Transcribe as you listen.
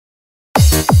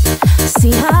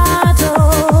See, I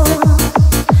don't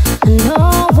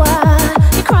know why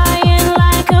you're crying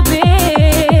like a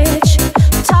bitch,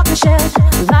 talking shit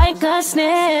like a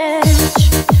snitch.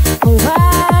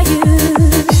 Why you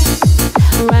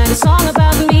write a song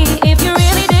about me if you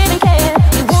really didn't care?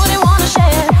 You wouldn't wanna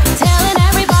share, telling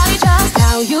everybody just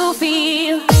how you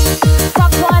feel.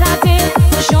 Fuck what I did,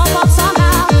 was your fault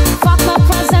somehow. Fuck the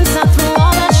presents, I threw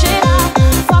all that shit out.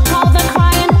 Fuck all the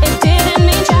crying, it didn't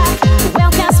mean jack.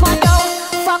 Well, guess what, yo?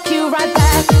 Fuck you right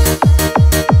back.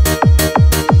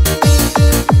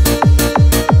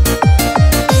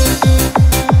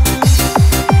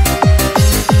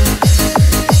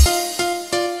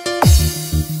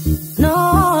 No,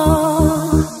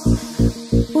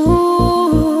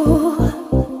 ooh,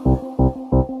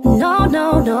 no,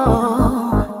 no, no.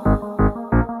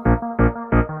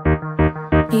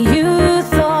 You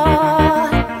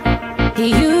thought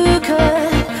you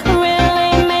could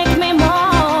really make me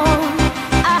moan.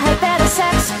 I had better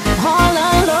sex all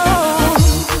alone.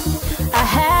 I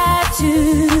had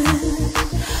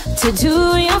to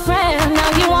do your friend. Now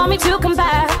you want me to come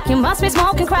back. You must be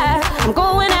smoking crack. I'm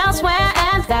going elsewhere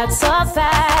and that's a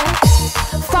fact.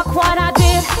 Fuck what I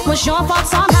did, was your fault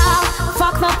somehow.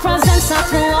 Fuck the presents, I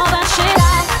threw all that shit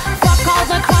out. Fuck all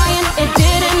the crying, it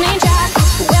didn't mean jack.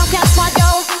 Well, guess what, yo?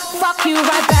 Fuck you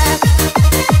right back.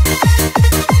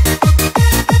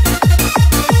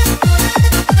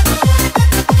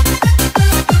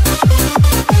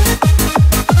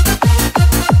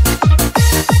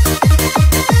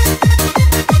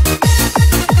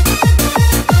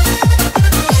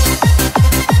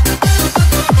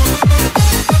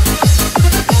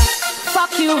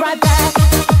 Fuck you right back.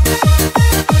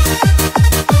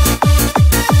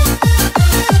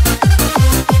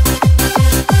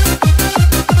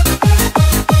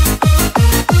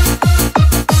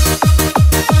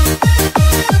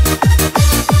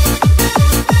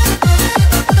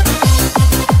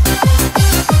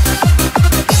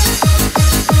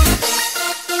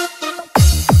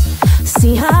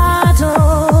 See, I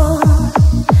don't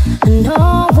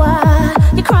know why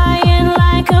you're crying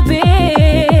like a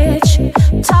bitch,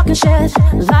 talking shit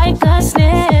like a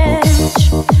snitch.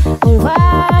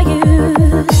 Why you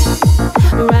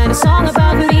write a song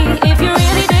about me if you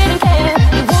really didn't care?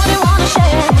 You wouldn't wanna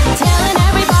share, telling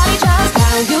everybody just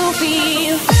how you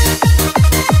feel.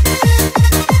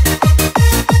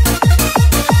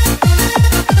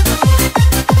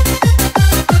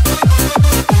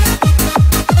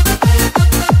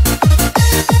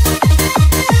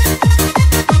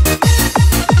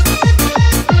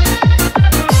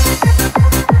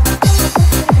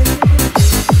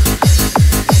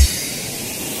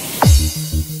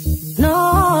 No,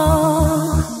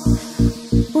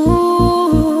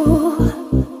 ooh,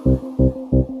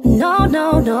 no,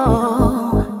 no, no.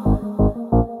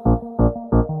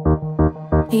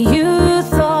 You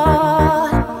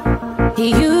thought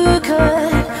you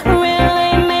could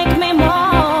really make me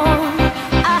moan.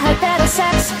 I had better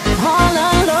sex all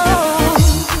alone.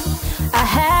 I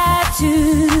had to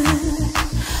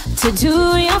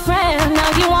do your friend. Now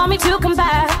you want me to come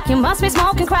back. You must be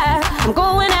smoking crack. I'm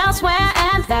going elsewhere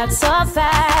and that's a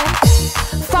fact.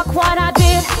 Fuck what I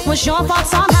did, was your fault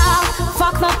somehow.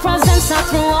 Fuck the presents, I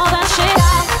threw all that shit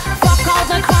out. Fuck all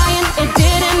the crying, it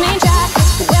didn't mean jack.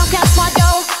 Well, guess what, yo?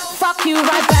 Fuck you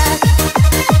right back.